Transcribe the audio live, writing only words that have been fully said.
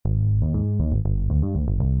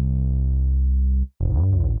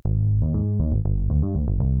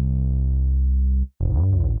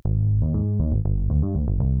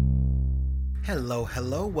Hello,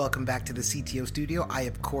 hello. Welcome back to the CTO studio. I,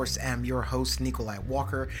 of course, am your host, Nikolai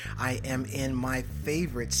Walker. I am in my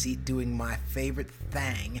favorite seat doing my favorite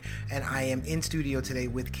thing, and I am in studio today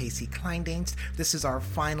with Casey Kleindienst. This is our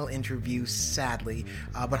final interview, sadly,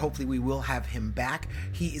 but hopefully we will have him back.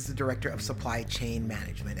 He is the Director of Supply Chain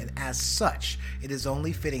Management, and as such, it is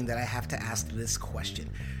only fitting that I have to ask this question.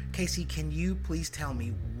 Casey, can you please tell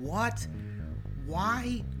me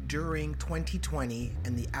why during 2020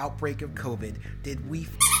 and the outbreak of COVID did we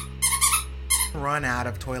run out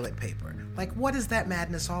of toilet paper? Like, what is that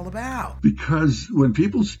madness all about? Because when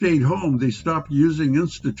people stayed home, they stopped using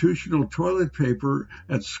institutional toilet paper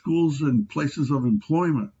at schools and places of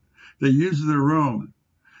employment. They used their own.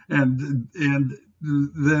 And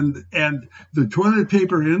the toilet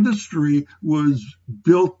paper industry was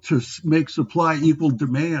built to make supply equal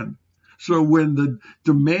demand. So when the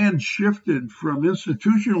demand shifted from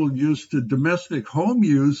institutional use to domestic home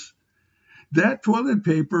use, that toilet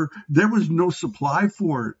paper, there was no supply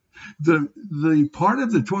for it. The part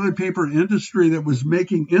of the toilet paper industry that was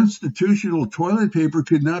making institutional toilet paper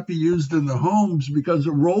could not be used in the homes because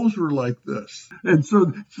the rolls were like this. And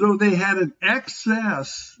so they had an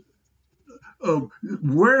excess of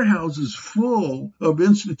warehouses full of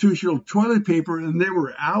institutional toilet paper, and they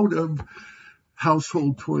were out of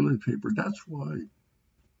household toilet paper. That's why.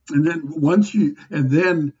 And then once you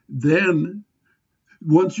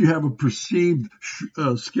have a perceived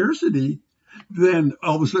scarcity, then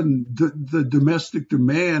all of a sudden the domestic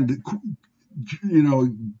demand,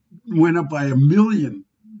 went up by 1 million,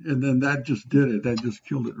 and then that just did it. That just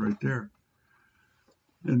killed it right there.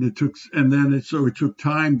 And it took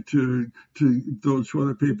time to those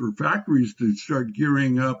toilet paper factories to start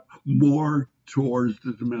gearing up more towards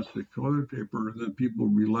the domestic toilet paper, and then people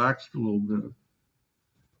relaxed a little bit.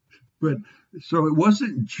 But so it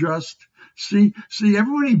wasn't just see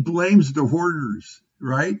everybody blames the hoarders,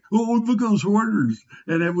 right? Oh, look at those hoarders.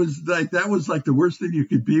 And it was like that was like the worst thing you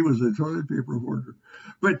could be was a toilet paper hoarder.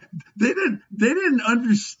 But they didn't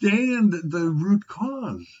understand the root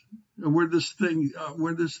cause of where this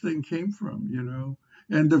thing came from,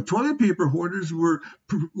 And the toilet paper hoarders were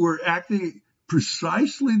acting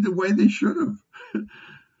precisely the way they should have.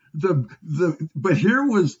 But here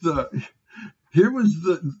was the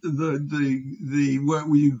what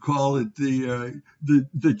we call it, the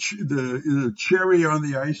cherry on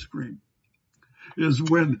the ice cream is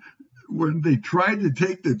when they tried to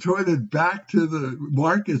take the toilet back to the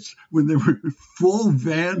markets, when there were full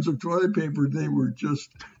vans of toilet paper, they were just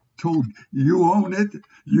told, you own it,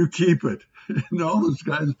 you keep it. And all those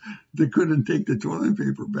guys, they couldn't take the toilet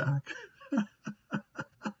paper back.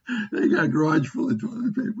 They got a garage full of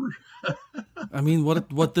toilet paper. I mean,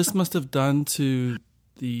 what this must have done to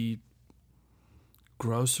the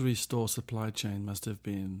grocery store supply chain must have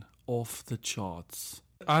been off the charts.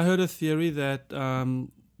 I heard a theory that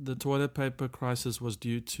the toilet paper crisis was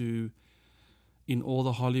due to, in all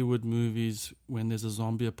the Hollywood movies, when there's a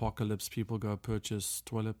zombie apocalypse, people go purchase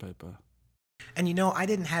toilet paper. And I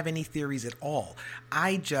didn't have any theories at all.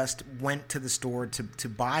 I just went to the store to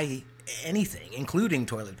buy anything, including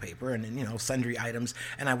toilet paper and sundry items,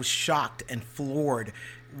 and I was shocked and floored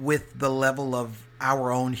with the level of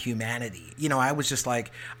our own humanity. I was just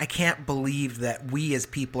like, I can't believe that we as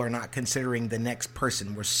people are not considering the next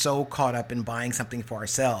person. We're so caught up in buying something for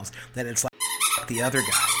ourselves that it's like the other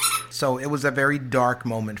guy. So it was a very dark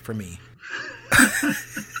moment for me.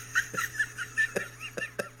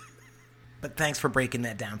 But thanks for breaking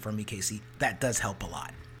that down for me, Casey. That does help a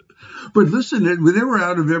lot. But listen, they were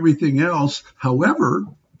out of everything else. However,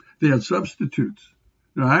 they had substitutes.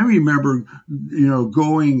 Now, I remember,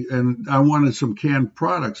 going and I wanted some canned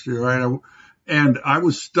products there, right? And I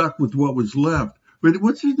was stuck with what was left. But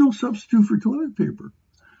there's no substitute for toilet paper.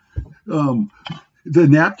 The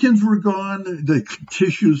napkins were gone, the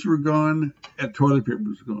tissues were gone, and toilet paper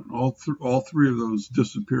was gone. All three of those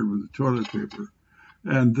disappeared with the toilet paper.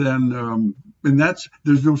 And then,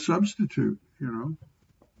 there's no substitute,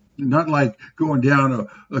 Not like going down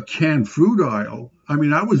a canned food aisle. I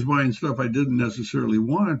mean, I was buying stuff I didn't necessarily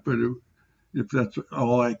want, but if that's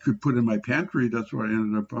all I could put in my pantry, that's what I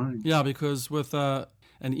ended up buying. Yeah, because with an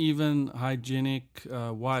even hygienic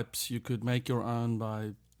wipes, you could make your own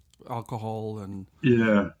by alcohol and...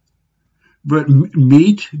 Yeah. But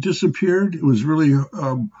meat disappeared. It was really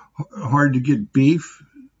hard to get beef.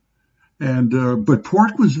 And but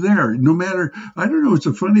pork was there. No matter, I don't know. It's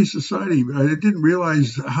a funny society. I didn't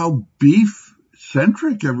realize how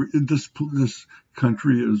beef-centric this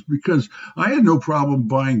country is, because I had no problem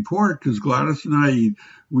buying pork because Gladys and I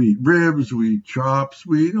we eat ribs, we eat chops,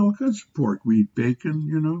 we eat all kinds of pork. We eat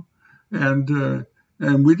bacon,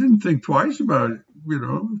 and we didn't think twice about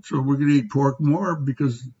so we're going to eat pork more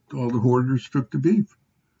because all the hoarders took the beef.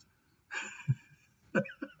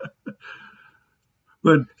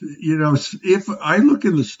 But, if I look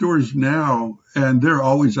in the stores now, and they're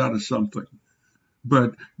always out of something,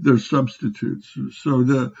 but there's substitutes. So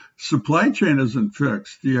the supply chain isn't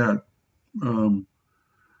fixed yet. Um,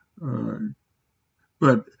 uh,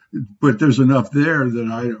 but there's enough there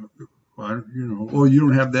that you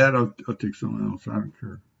don't have that, I'll take someone else. I don't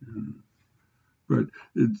care. But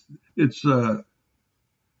it's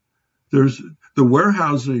there's the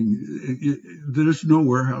warehousing. There's no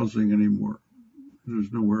warehousing anymore.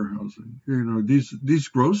 There's no warehousing. These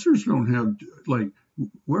grocers don't have like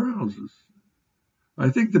warehouses. I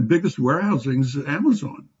think the biggest warehousing is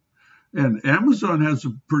Amazon, and Amazon has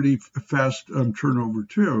a pretty fast turnover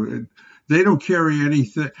too. They don't carry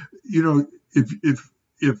anything. If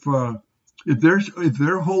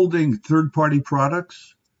they're holding third-party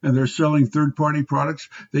products and they're selling third-party products,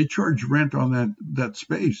 they charge rent on that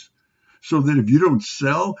space. So that if you don't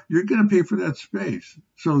sell, you're going to pay for that space.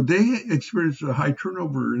 So they experience a high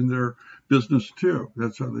turnover in their business too.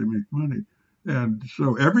 That's how they make money. And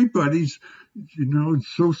so everybody's,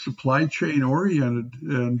 so supply chain oriented,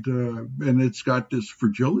 and it's got this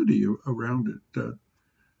fragility around it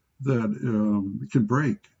that can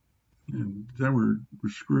break, and then we're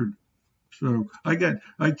screwed. So I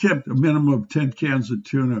kept a minimum of 10 cans of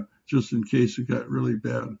tuna just in case it got really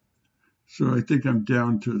bad. So I think I'm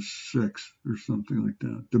down to 6 or something like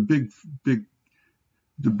that. The big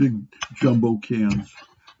jumbo cans.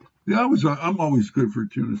 Yeah, I'm always good for a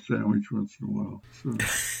tuna sandwich once in a while. So.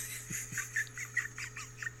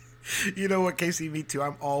 You know what, Casey? Me too.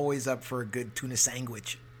 I'm always up for a good tuna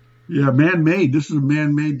sandwich. Yeah, man-made. This is a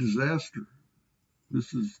man-made disaster.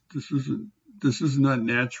 This is not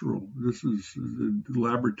natural. This is a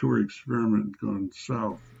laboratory experiment gone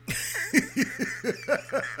south.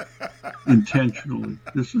 Intentionally.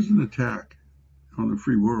 This is an attack on the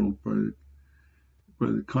free world by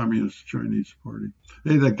the Communist Chinese Party.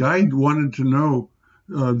 Hey, that guy wanted to know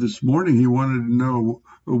this morning. He wanted to know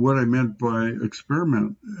what I meant by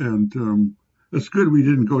experiment, and it's good we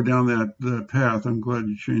didn't go down that path. I'm glad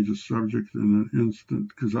you changed the subject in an instant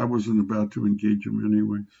because I wasn't about to engage him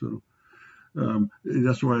anyway. So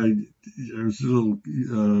that's why I was a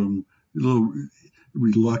little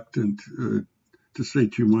reluctant to say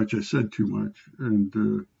too much. I said too much,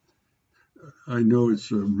 and I know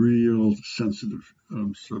it's a real sensitive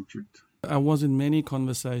subject. I was in many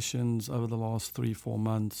conversations over the last 3-4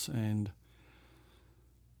 months, and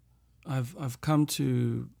I've come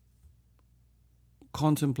to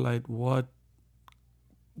contemplate what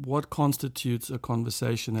constitutes a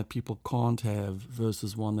conversation that people can't have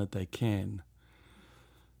versus one that they can.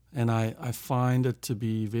 And I find it to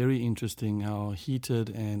be very interesting how heated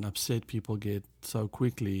and upset people get so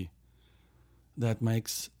quickly. That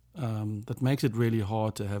makes it really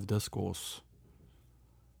hard to have discourse,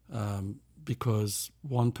 because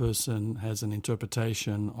one person has an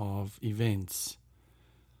interpretation of events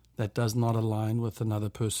that does not align with another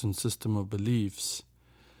person's system of beliefs.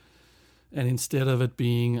 And instead of it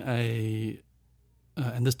being and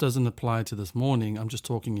this doesn't apply to this morning, I'm just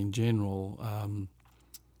talking in general,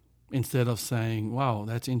 instead of saying, wow,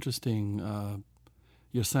 that's interesting,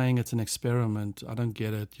 you're saying it's an experiment, I don't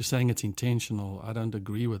get it. You're saying it's intentional, I don't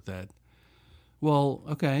agree with that. Well,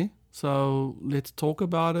 okay, so let's talk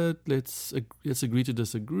about it. Let's agree to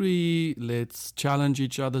disagree. Let's challenge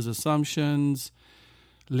each other's assumptions.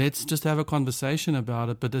 Let's just have a conversation about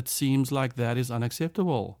it. But it seems like that is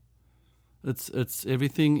unacceptable. It's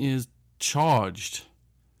everything is charged,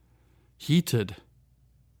 heated.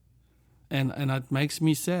 And it makes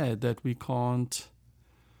me sad that we can't.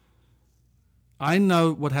 I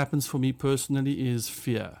know what happens for me personally is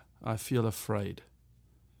fear. I feel afraid.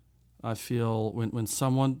 I feel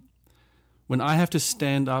when I have to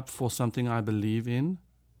stand up for something I believe in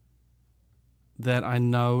that I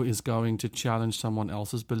know is going to challenge someone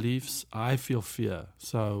else's beliefs, I feel fear.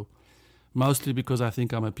 So mostly because I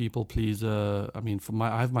think I'm a people pleaser. I mean,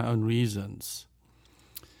 I have my own reasons.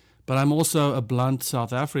 But I'm also a blunt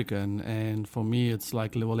South African, and for me it's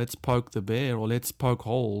like, well, let's poke the bear, or let's poke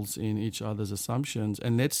holes in each other's assumptions,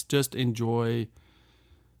 and let's just enjoy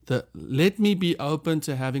let me be open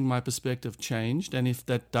to having my perspective changed, and if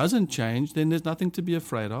that doesn't change, then there's nothing to be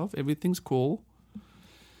afraid of. Everything's cool.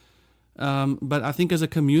 But I think as a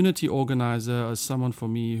community organizer, as someone for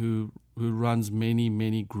me who runs many,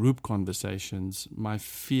 many group conversations, my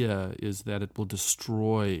fear is that it will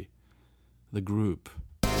destroy the group.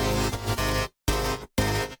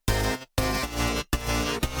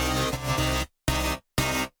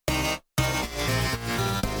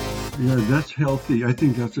 Yeah, that's healthy. I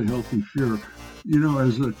think that's a healthy fear.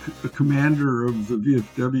 As a commander of the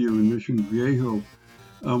VFW in Mission Viejo,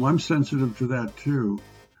 I'm sensitive to that too.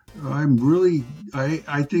 I'm really,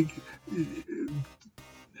 I think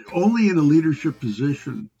only in a leadership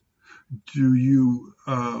position do you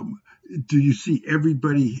see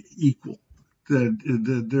everybody equal.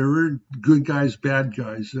 That there are good guys, bad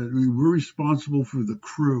guys. That we're responsible for the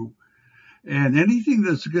crew, and anything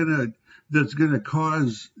that's gonna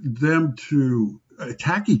cause them to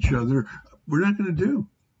attack each other, we're not going to do.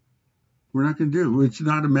 We're not going to do. It's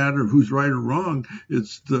not a matter of who's right or wrong.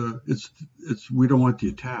 It's we don't want the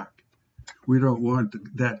attack. We don't want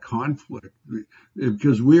that conflict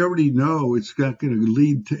because we already know it's not going to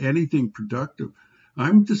lead to anything productive.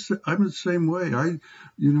 I'm the same way.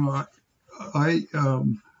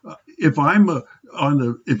 If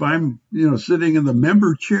I'm sitting in the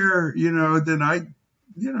member chair, then I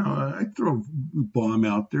throw a bomb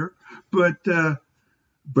out there, but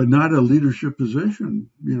not a leadership position,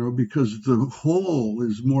 because the whole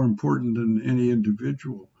is more important than any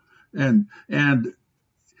individual. And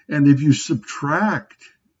if you subtract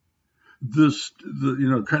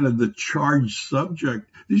kind of the charged subject,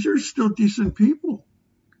 these are still decent people.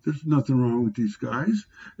 There's nothing wrong with these guys.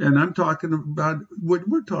 And I'm talking about what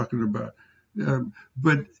we're talking about.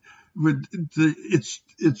 But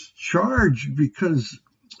it's charged because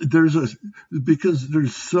there's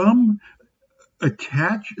some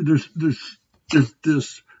there's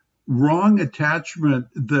this wrong attachment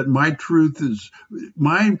that my truth is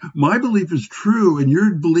my belief is true and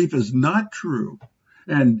your belief is not true,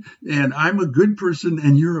 and I'm a good person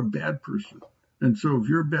and you're a bad person, and so if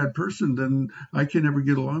you're a bad person then I can never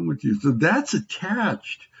get along with you. So that's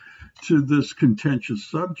attached to this contentious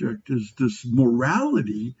subject, is this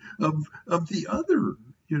morality of the other.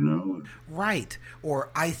 Right. Or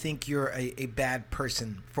I think you're a bad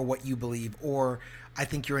person for what you believe, or I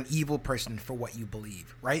think you're an evil person for what you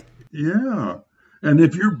believe, right? Yeah. And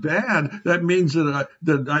if you're bad, that means that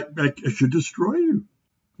I should destroy you,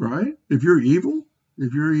 right? If you're evil,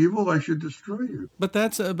 I should destroy you. But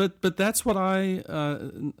that's what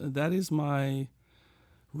that is my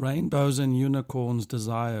rainbows and unicorns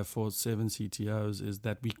desire for 7 CTOs, is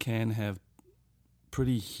that we can have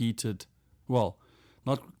pretty heated, well,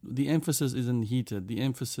 not the emphasis isn't heated. The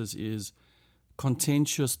emphasis is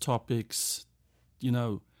contentious topics,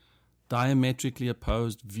 diametrically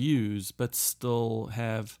opposed views, but still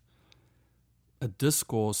have a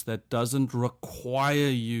discourse that doesn't require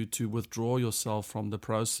you to withdraw yourself from the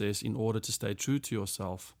process in order to stay true to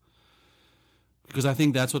yourself. Because I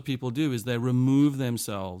think that's what people do, is they remove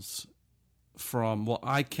themselves from, well,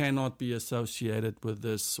 I cannot be associated with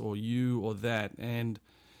this or you or that, and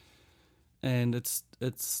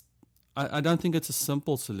I don't think it's a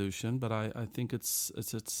simple solution, but I think it's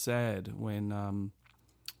sad when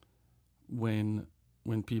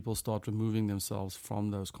people start removing themselves from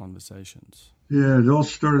those conversations. Yeah, it all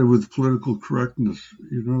started with political correctness.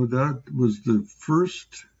 That was the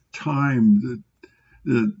first time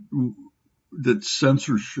that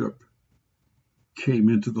censorship came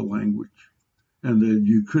into the language, and that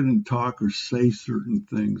you couldn't talk or say certain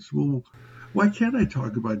things. Well, why can't I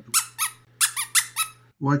talk about?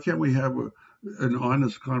 Why can't we have an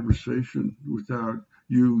honest conversation without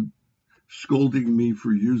you scolding me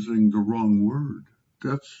for using the wrong word?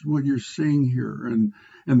 That's what you're seeing here. And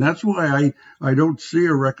that's why I don't see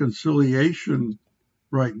a reconciliation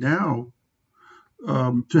right now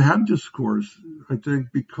to have discourse. I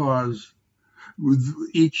think because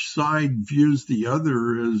each side views the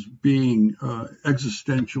other as being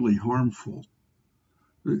existentially harmful.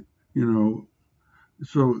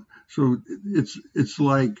 So it's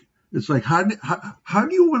like how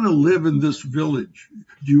do you want to live in this village?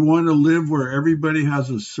 Do you want to live where everybody has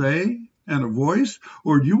a say and a voice,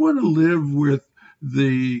 or do you want to live with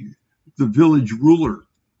the village ruler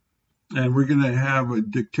and we're going to have a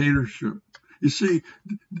dictatorship? You see,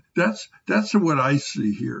 that's what I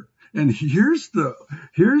see here. And here's the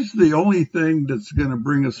only thing that's going to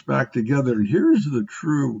bring us back together. And here's the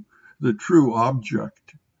true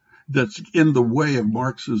object that's in the way of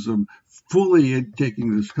Marxism fully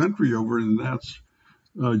taking this country over, and that's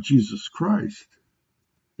Jesus Christ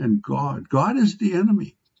and God. God is the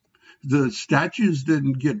enemy. The statues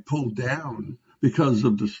didn't get pulled down because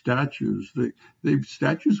of the statues.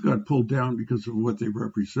 Statues got pulled down because of what they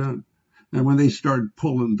represent. And when they started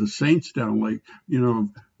pulling the saints down, like,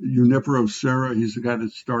 Junipero Serra, he's the guy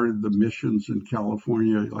that started the missions in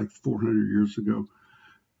California like 400 years ago.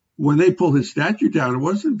 When they pulled his statue down, it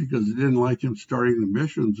wasn't because they didn't like him starting the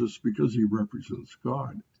missions, it's because he represents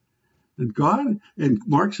God. And God and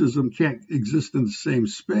Marxism can't exist in the same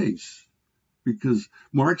space, because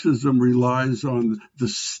Marxism relies on the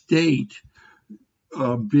state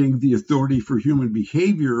being the authority for human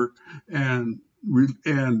behavior, and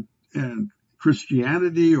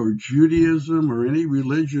Christianity or Judaism or any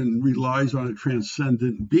religion relies on a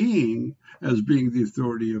transcendent being as being the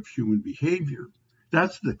authority of human behavior.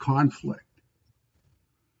 That's the conflict.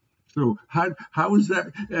 So how is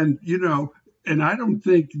that? And and I don't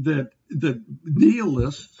think that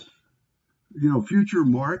nihilists, future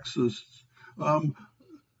Marxists,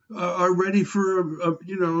 are ready for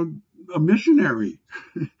a missionary.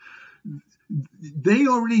 They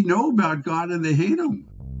already know about God and they hate him.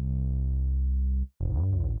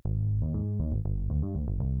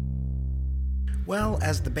 Well,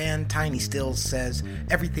 as the band Tiny Stills says,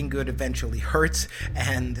 everything good eventually hurts,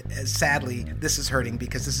 and sadly, this is hurting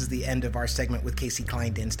because this is the end of our segment with Casey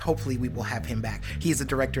Kleindienst. Hopefully, we will have him back. He is the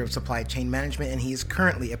Director of Supply Chain Management, and he is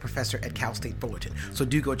currently a professor at Cal State Fullerton. So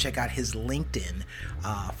do go check out his LinkedIn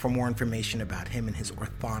for more information about him and his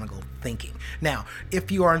orthogonal thinking. Now,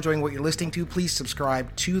 if you are enjoying what you're listening to, please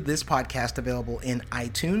subscribe to this podcast available in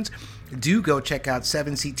iTunes. Do go check out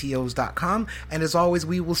 7ctos.com, and as always,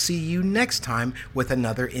 we will see you next time with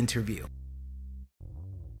another interview.